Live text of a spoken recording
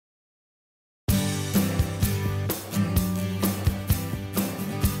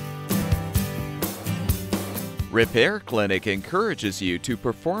Repair Clinic encourages you to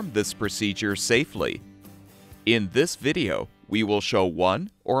perform this procedure safely. In this video, we will show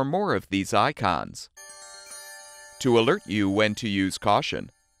one or more of these icons to alert you when to use caution.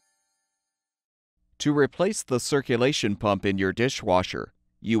 To replace the circulation pump in your dishwasher,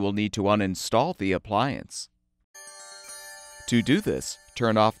 you will need to uninstall the appliance. To do this,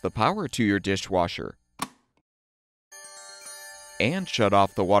 turn off the power to your dishwasher and shut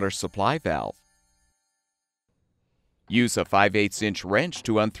off the water supply valve. Use a 5/8" wrench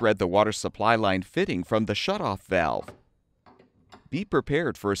to unthread the water supply line fitting from the shutoff valve. Be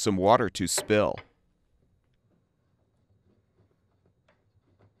prepared for some water to spill.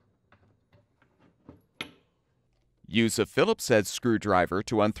 Use a Phillips head screwdriver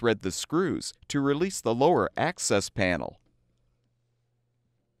to unthread the screws to release the lower access panel.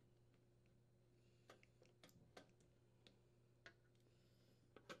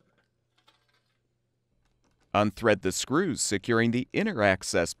 Unthread the screws securing the inner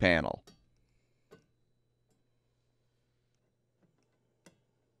access panel.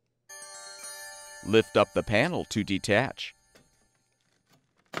 Lift up the panel to detach.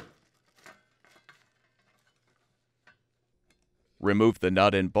 Remove the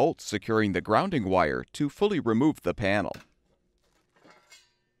nut and bolt securing the grounding wire to fully remove the panel.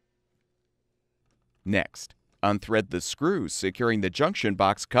 Next, unthread the screws securing the junction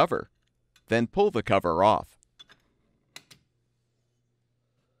box cover. Then pull the cover off.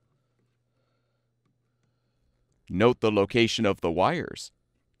 Note the location of the wires.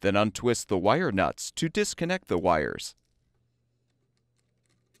 Then untwist the wire nuts to disconnect the wires.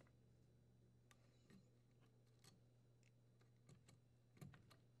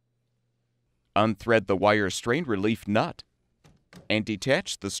 Unthread the wire strain relief nut and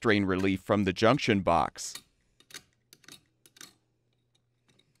detach the strain relief from the junction box.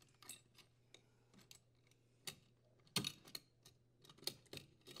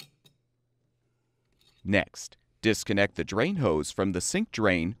 Next, disconnect the drain hose from the sink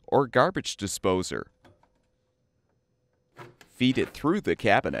drain or garbage disposer. Feed it through the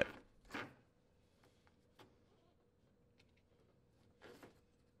cabinet.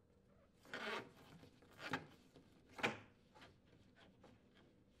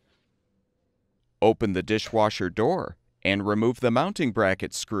 Open the dishwasher door and remove the mounting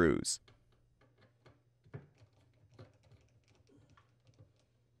bracket screws.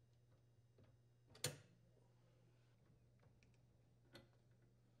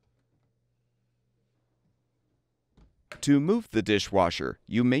 To move the dishwasher,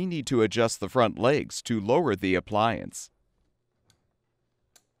 you may need to adjust the front legs to lower the appliance.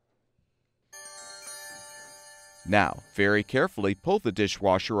 Now, very carefully pull the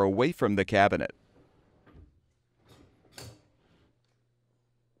dishwasher away from the cabinet.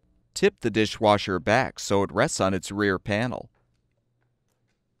 Tip the dishwasher back so it rests on its rear panel.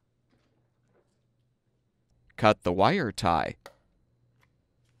 Cut the wire tie.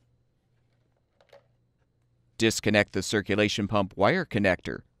 Disconnect the circulation pump wire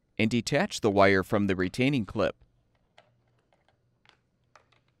connector and detach the wire from the retaining clip.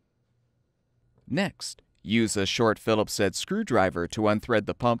 Next, use a short Phillips head screwdriver to unthread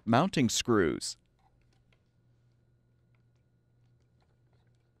the pump mounting screws.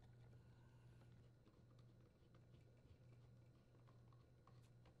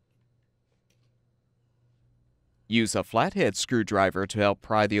 Use a flathead screwdriver to help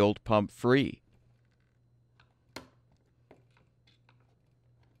pry the old pump free.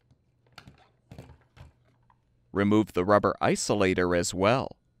 Remove the rubber isolator as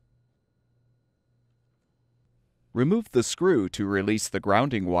well. Remove the screw to release the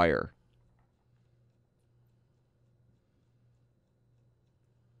grounding wire.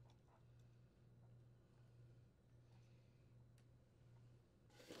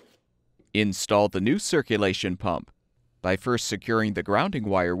 Install the new circulation pump by first securing the grounding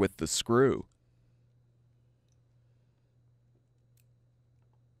wire with the screw.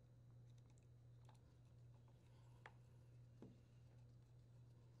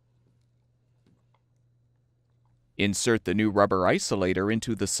 Insert the new rubber isolator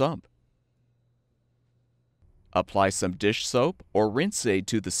into the sump. Apply some dish soap or rinse aid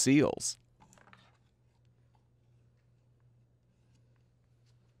to the seals.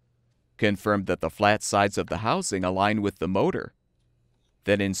 Confirm that the flat sides of the housing align with the motor.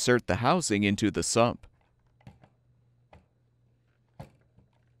 Then insert the housing into the sump.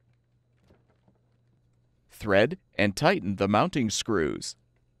 Thread and tighten the mounting screws.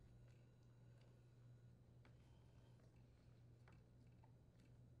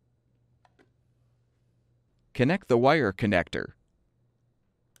 Connect the wire connector.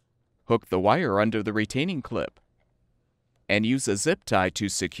 Hook the wire under the retaining clip and use a zip tie to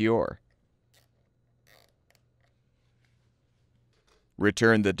secure.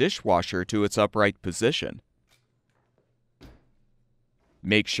 Return the dishwasher to its upright position.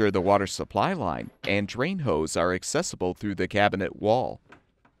 Make sure the water supply line and drain hose are accessible through the cabinet wall.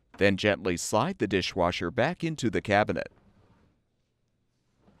 Then gently slide the dishwasher back into the cabinet.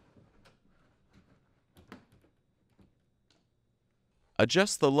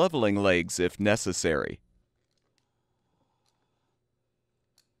 Adjust the leveling legs if necessary.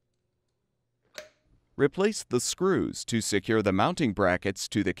 Replace the screws to secure the mounting brackets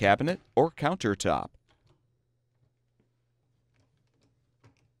to the cabinet or countertop.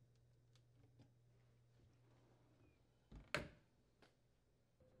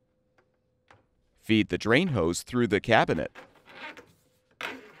 Feed the drain hose through the cabinet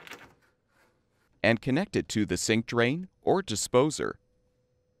and connect it to the sink drain or disposer.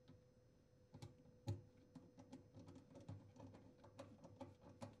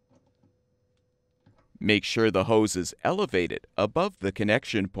 Make sure the hose is elevated above the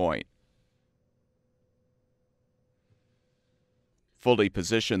connection point. Fully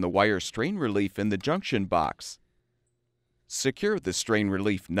position the wire strain relief in the junction box. Secure the strain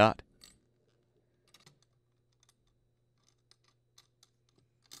relief nut.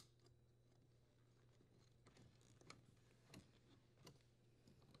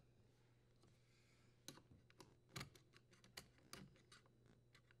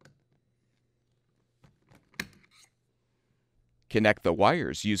 Connect the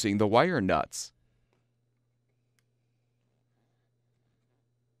wires using the wire nuts.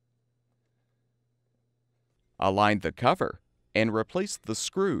 Align the cover and replace the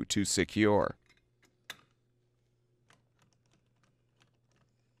screw to secure.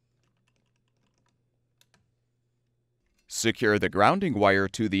 Secure the grounding wire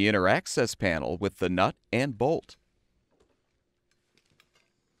to the inner access panel with the nut and bolt.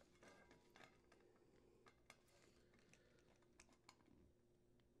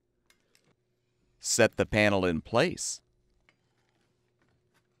 Set the panel in place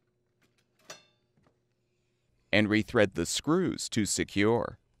and rethread the screws to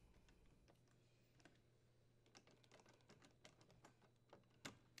secure.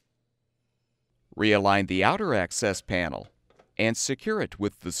 Realign the outer access panel and secure it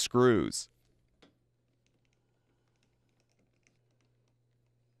with the screws.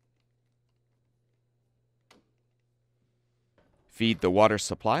 Feed the water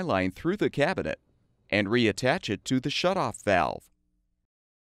supply line through the cabinet and reattach it to the shutoff valve.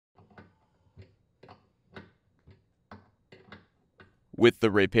 With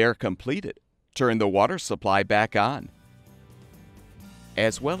the repair completed, turn the water supply back on,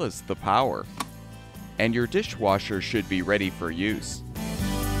 as well as the power, and your dishwasher should be ready for use.